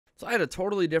So I had a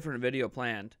totally different video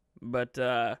planned, but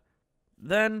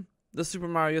then the Super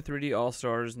Mario 3D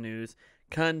All-Stars news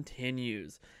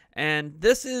continues. And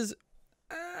this is,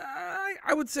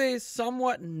 I would say,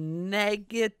 somewhat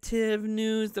negative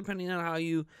news, depending on how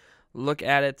you look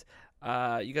at it.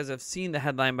 You guys have seen the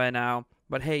headline by now.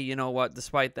 But hey, you know what?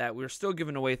 Despite that, we're still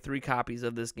giving away 3 copies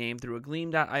of this game through a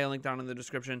Gleam.io link down in the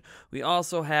description. We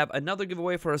also have another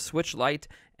giveaway for a Switch Lite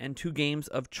and 2 games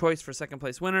of choice for second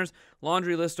place winners.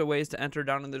 Laundry list of ways to enter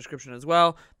down in the description as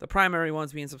well. The primary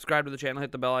ones being subscribe to the channel,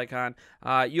 hit the bell icon.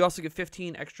 You also get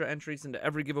 15 extra entries into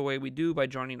every giveaway we do by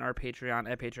joining our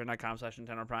Patreon at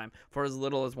patreon.com/NintendoPrime for as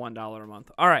little as $1 a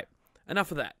month. All right,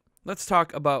 enough of that. Let's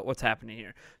talk about what's happening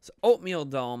here. So Oatmeal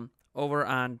Dome over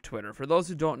on Twitter. For those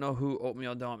who don't know who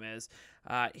Oatmeal Dome is,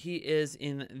 he is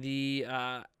in the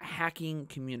hacking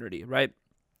community, right?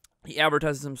 He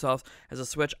advertises himself as a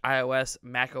Switch, iOS,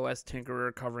 macOS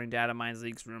tinkerer covering data mines,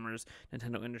 leaks, rumors,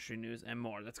 Nintendo industry news, and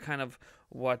more. That's kind of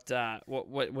what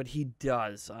he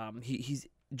does. He's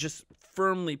just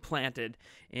firmly planted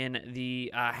in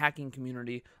the hacking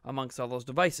community amongst all those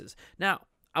devices. Now,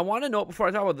 I want to note before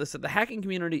I talk about this that the hacking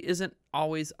community isn't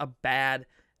always a bad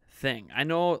thing. I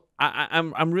know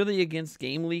I'm really against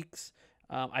game leaks.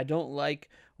 I don't like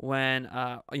when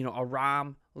a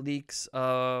ROM leaks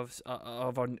of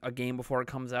a game before it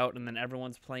comes out and then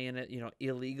everyone's playing it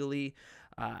illegally.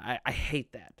 I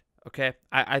hate that. Okay,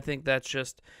 I think that's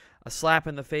just a slap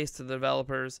in the face to the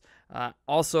developers.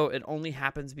 Also, it only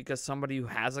happens because somebody who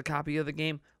has a copy of the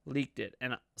game leaked it,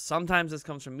 and sometimes this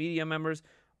comes from media members.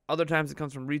 Other times it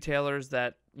comes from retailers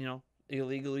that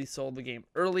illegally sold the game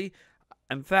early.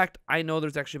 In fact, I know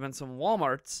there's actually been some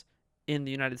Walmarts in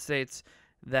the United States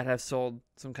that have sold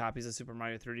some copies of Super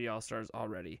Mario 3D All-Stars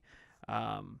already.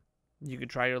 You could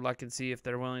try your luck and see if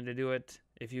they're willing to do it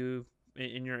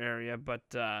in your area, but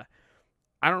I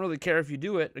don't really care if you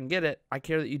do it and get it. I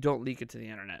care that you don't leak it to the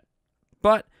internet.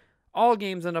 But all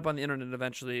games end up on the internet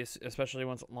eventually, especially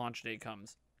once launch day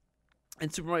comes.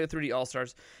 And Super Mario 3D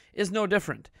All-Stars is no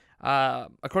different.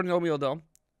 According to Oatmeal Dome,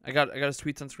 I got his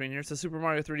tweets on screen here. It says Super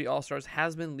Mario 3D All-Stars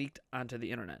has been leaked onto the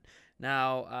internet.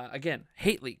 Now, again,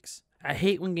 hate leaks. I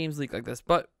hate when games leak like this,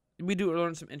 but we do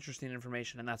learn some interesting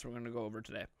information, and that's what we're going to go over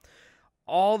today.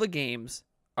 All the games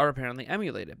are apparently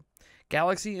emulated.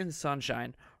 Galaxy and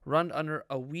Sunshine run under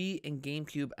a Wii and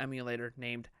GameCube emulator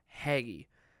named Haggy,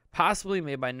 possibly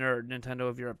made by Nerd, Nintendo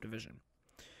of Europe division.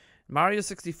 Mario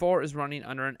 64 is running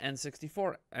under an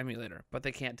N64 emulator, but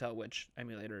they can't tell which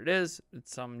emulator it is.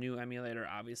 It's some new emulator,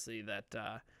 obviously,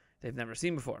 that they've never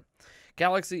seen before.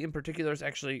 Galaxy, in particular, is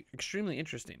actually extremely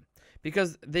interesting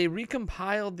because they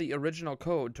recompiled the original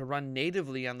code to run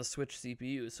natively on the Switch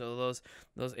CPU. So those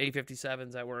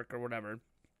A57s at work or whatever,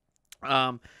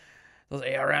 those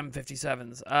ARM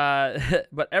 57s.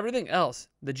 But everything else,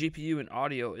 the GPU and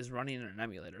audio is running in an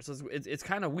emulator. So it's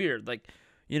kind of weird, like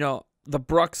the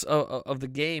Brux of the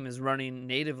game is running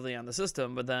natively on the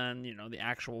system, but then the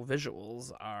actual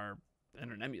visuals are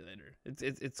in an emulator.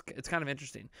 It's kind of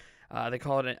interesting. They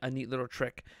call it a neat little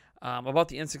trick. About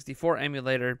the N64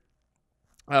 emulator,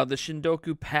 the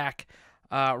Shindoku Pack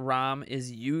ROM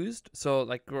is used. So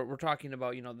like we're talking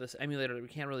about this emulator that we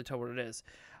can't really tell what it is.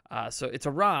 So it's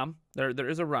a ROM. There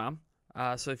is a ROM.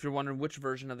 So if you're wondering which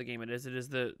version of the game it is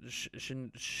the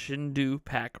Shindu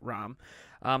Pack ROM.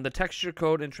 The texture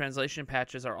code and translation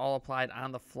patches are all applied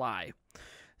on the fly.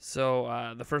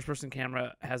 So the first-person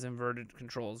camera has inverted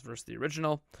controls versus the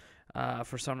original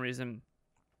for some reason.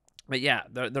 But yeah,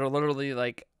 they're literally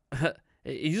like it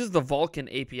uses the Vulkan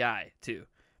API too.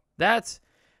 That's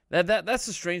the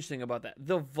strange thing about that.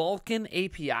 The Vulkan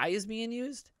API is being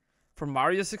used for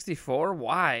Mario 64.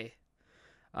 Why?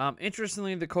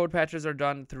 Interestingly, the code patches are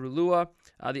done through Lua.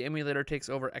 The emulator takes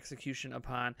over execution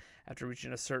after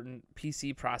reaching a certain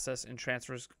PC process and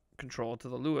transfers control to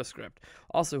the Lua script.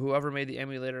 Also, whoever made the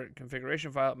emulator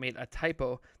configuration file made a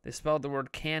typo. They spelled the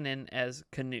word cannon as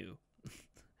canoe.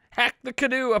 Hack the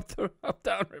canoe up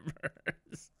down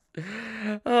reverse.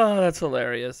 Oh, that's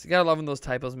hilarious. You gotta love when those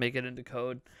typos make it into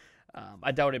code.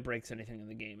 I doubt it breaks anything in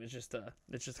the game. It's just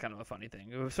kind of a funny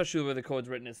thing, especially where the code's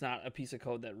written. It's not a piece of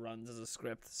code that runs as a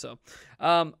script. So,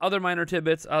 other minor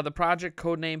tidbits. The project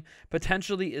codename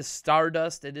potentially is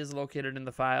Stardust. It is located in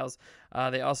the files.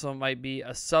 They also might be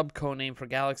a sub codename for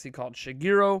Galaxy called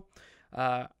Shigeru.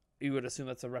 You would assume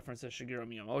that's a reference to Shigeru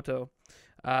Miyamoto.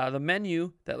 The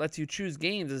menu that lets you choose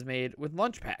games is made with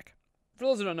Launchpack. For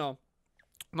those who don't know,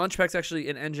 Launchpack's actually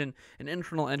an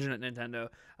internal engine at Nintendo.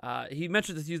 He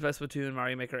mentioned it's used by Splatoon,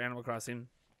 Mario Maker, Animal Crossing.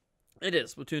 It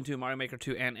is. Splatoon 2, Mario Maker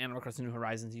 2, and Animal Crossing New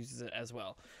Horizons uses it as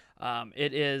well.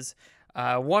 It is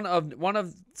One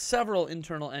of several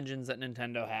internal engines that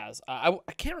Nintendo has. I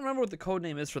can't remember what the code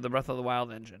name is for the Breath of the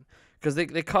Wild engine, because they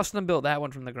custom built that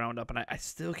one from the ground up, and I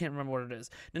still can't remember what it is.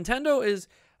 Nintendo is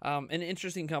an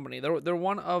interesting company. They're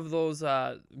one of those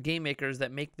game makers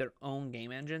that make their own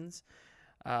game engines.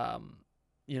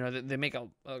 They make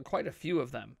quite a few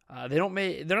of them. They're not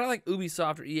like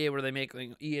Ubisoft or EA, where they make,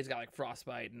 like, EA's got like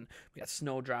Frostbite, and we got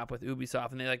Snowdrop with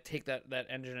Ubisoft, and they like take that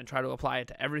engine and try to apply it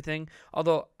to everything.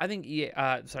 Although I think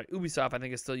Ubisoft, I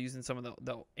think, is still using some of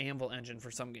the Anvil engine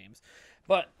for some games.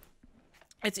 But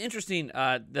it's interesting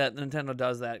that Nintendo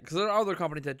does that, because there are other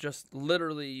companies that just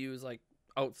literally use like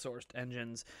outsourced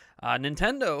engines.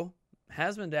 Nintendo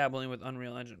has been dabbling with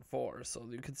Unreal Engine 4, so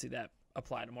you could see that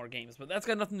apply to more games, but that's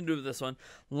got nothing to do with this one.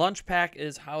 Lunch Pack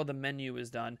is how the menu is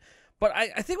done. But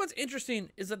I think what's interesting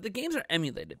is that the games are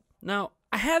emulated. Now,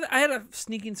 I had a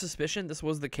sneaking suspicion this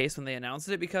was the case when they announced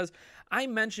it, because I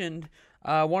mentioned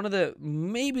one of the,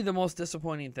 maybe the most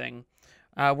disappointing thing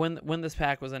when this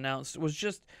pack was announced was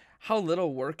just how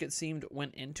little work it seemed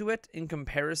went into it in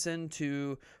comparison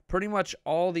to pretty much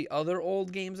all the other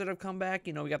old games that have come back.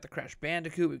 We got the Crash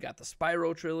Bandicoot, we've got the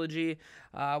Spyro trilogy,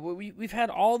 we've had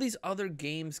all these other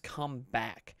games come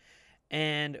back,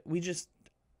 and we just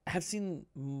have seen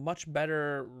much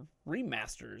better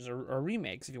remasters or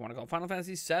remakes, if you want to call it. Final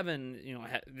Fantasy VII,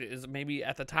 is maybe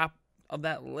at the top of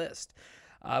that list.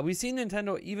 We've seen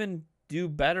Nintendo even do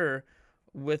better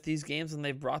with these games when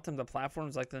they've brought them to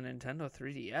platforms like the Nintendo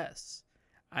 3DS.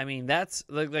 I mean, that's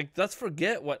like let's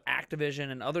forget what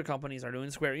Activision and other companies are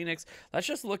doing, Square Enix. Let's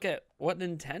just look at what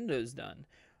Nintendo's done.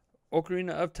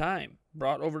 Ocarina of Time,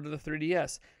 brought over to the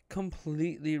 3DS,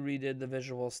 completely redid the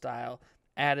visual style,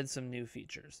 added some new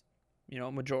features.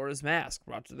 Majora's Mask,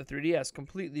 brought to the 3DS,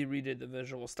 completely redid the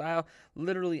visual style,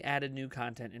 literally added new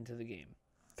content into the game.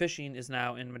 Fishing is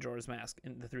now in Majora's Mask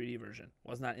in the 3D version.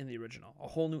 Was not in the original. A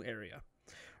whole new area,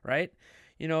 right?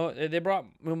 They brought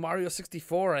Mario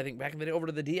 64, I think, back in the day over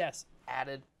to the DS.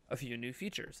 Added a few new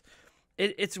features.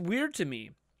 It's weird to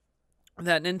me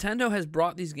that Nintendo has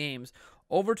brought these games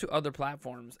over to other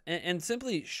platforms and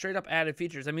simply straight up added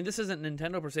features. I mean, this isn't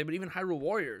Nintendo per se, but even Hyrule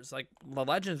Warriors, like the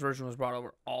Legends version, was brought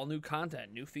over. All new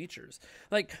content, new features.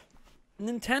 Like,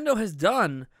 Nintendo has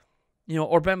done,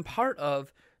 or been part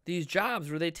of these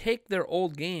jobs where they take their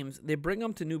old games, they bring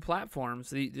them to new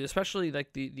platforms, especially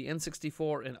like the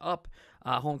N64 and up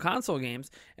home console games,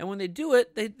 and when they do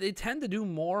it, they tend to do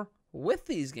more with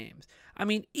these games. I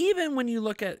mean, even when you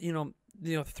look at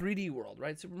 3D World,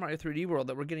 right? Super Mario 3D World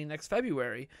that we're getting next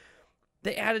February,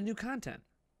 they added new content.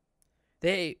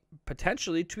 They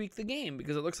potentially tweak the game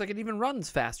because it looks like it even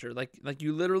runs faster. Like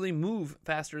you literally move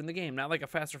faster in the game, not like a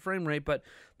faster frame rate, but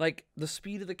like the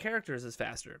speed of the characters is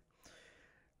faster.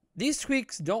 These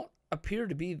tweaks don't appear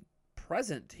to be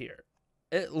present here.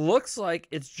 It looks like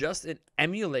it's just an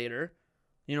emulator,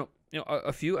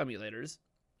 a few emulators,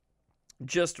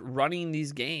 just running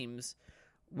these games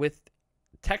with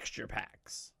texture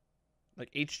packs, like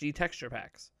HD texture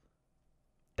packs.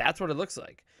 That's what it looks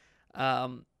like.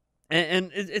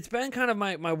 And it's been kind of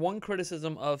my one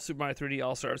criticism of Super Mario 3D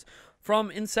All-Stars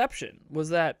from inception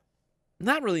was that,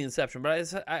 not really inception,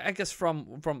 but I guess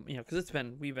from because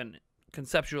we've been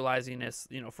conceptualizing this,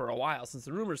 for a while, since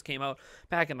the rumors came out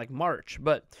back in like March.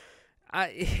 But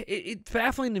it's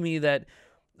baffling to me that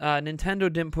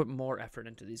Nintendo didn't put more effort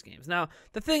into these games. Now,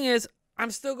 the thing is,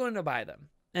 I'm still going to buy them.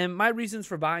 And my reasons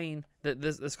for buying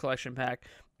this collection pack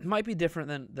might be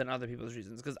different than other people's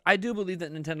reasons, because I do believe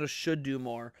that Nintendo should do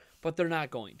more, but they're not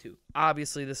going to.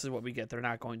 Obviously, this is what we get. They're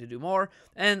not going to do more,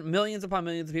 and millions upon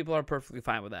millions of people are perfectly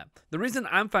fine with that. The reason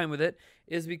I'm fine with it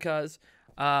is because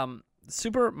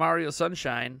Super Mario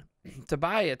Sunshine, to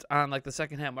buy it on like the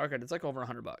secondhand market, it's like over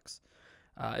 $100.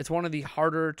 It's one of the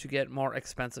harder to get, more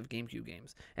expensive GameCube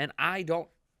games, and I don't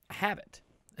have it.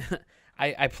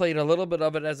 I played a little bit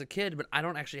of it as a kid, but I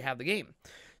don't actually have the game.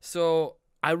 So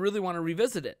I really want to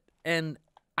revisit it. And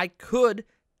I could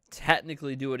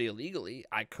technically do it illegally.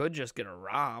 I could just get a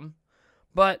ROM.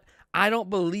 But I don't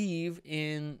believe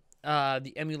in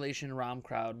the emulation ROM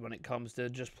crowd when it comes to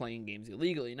just playing games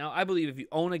illegally. Now, I believe if you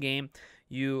own a game,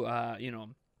 you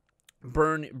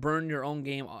burn your own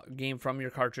game from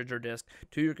your cartridge or disc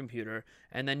to your computer,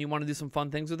 and then you want to do some fun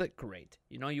things with it, great.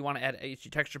 You want to add HD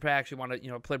texture packs, you want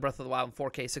to play Breath of the Wild in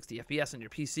 4K 60 FPS on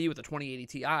your PC with a 2080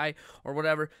 Ti or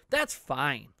whatever, that's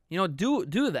fine.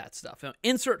 Do that stuff.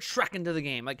 Insert Shrek into the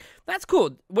game, like, that's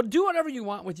cool. Do whatever you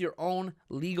want with your own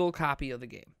legal copy of the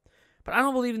game. But I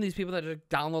don't believe in these people that just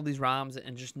download these ROMs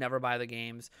and just never buy the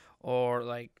games, or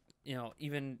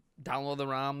even download the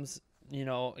ROMs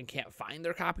and can't find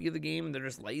their copy of the game. They're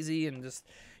just lazy and just,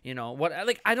 what,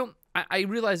 like, I don't I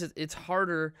realize it's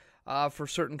harder for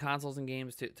certain consoles and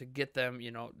games to get them,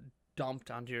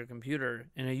 dumped onto your computer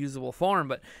in a usable form.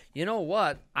 But you know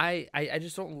what? I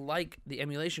just don't like the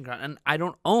emulation ground, and I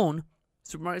don't own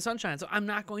Super Mario Sunshine, so I'm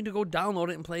not going to go download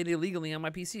it and play it illegally on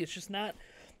my PC. It's just not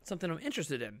something I'm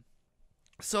interested in.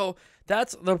 So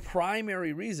that's the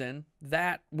primary reason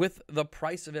that, with the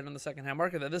price of it on the secondhand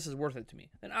market, that this is worth it to me.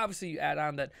 And obviously you add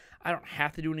on that I don't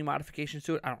have to do any modifications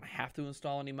to it. I don't have to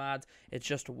install any mods. It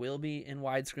just will be in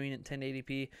widescreen at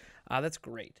 1080p. That's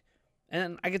great.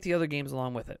 And I get the other games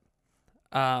along with it.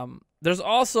 There's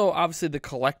also obviously the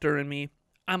collector in me.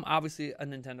 I'm obviously a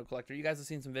Nintendo collector. You guys have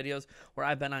seen some videos where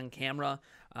I've been on camera,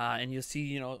 and you'll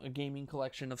see, a gaming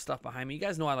collection of stuff behind me. You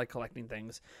guys know I like collecting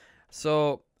things.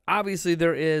 So obviously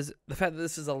there is the fact that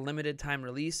this is a limited time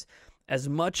release. As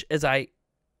much as I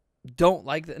don't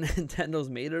like that Nintendo's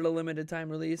made it a limited time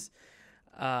release,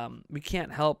 we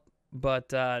can't help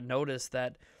but notice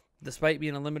that despite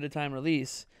being a limited time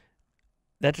release,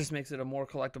 that just makes it a more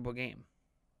collectible game.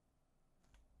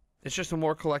 It's just a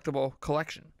more collectible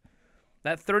collection.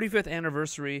 That 35th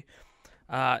anniversary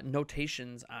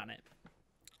notations on it,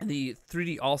 the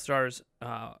 3D All-Stars,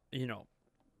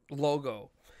 logo,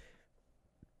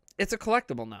 it's a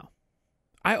collectible now.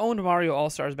 I owned Mario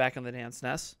All-Stars back in the day on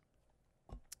SNES,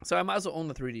 so I might as well own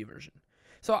the 3D version.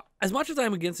 So as much as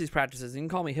I'm against these practices, you can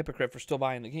call me a hypocrite for still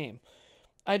buying the game,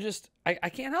 I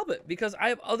can't help it because I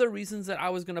have other reasons that I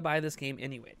was going to buy this game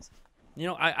anyways.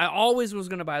 I always was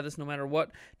going to buy this no matter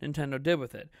what Nintendo did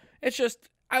with it. It's just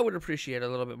I would appreciate a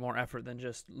little bit more effort than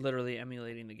just literally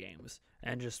emulating the games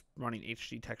and just running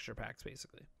HD texture packs,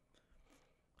 basically.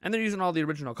 And they're using all the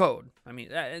original code. I mean,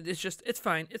 it's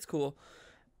fine. It's cool.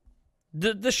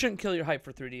 This shouldn't kill your hype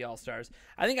for 3D All-Stars.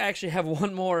 I think I actually have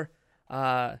one more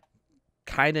kind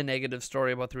of negative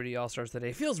story about 3D All-Stars today.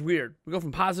 It feels weird. We go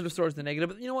from positive stories to negative,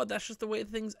 but you know what? That's just the way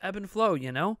things ebb and flow,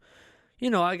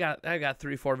 I got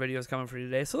 3-4 videos coming for you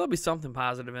today, so there'll be something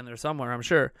positive in there somewhere, I'm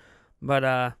sure.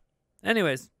 But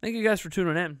anyways, thank you guys for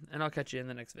tuning in, and I'll catch you in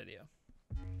the next video.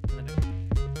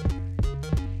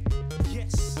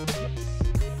 Yes.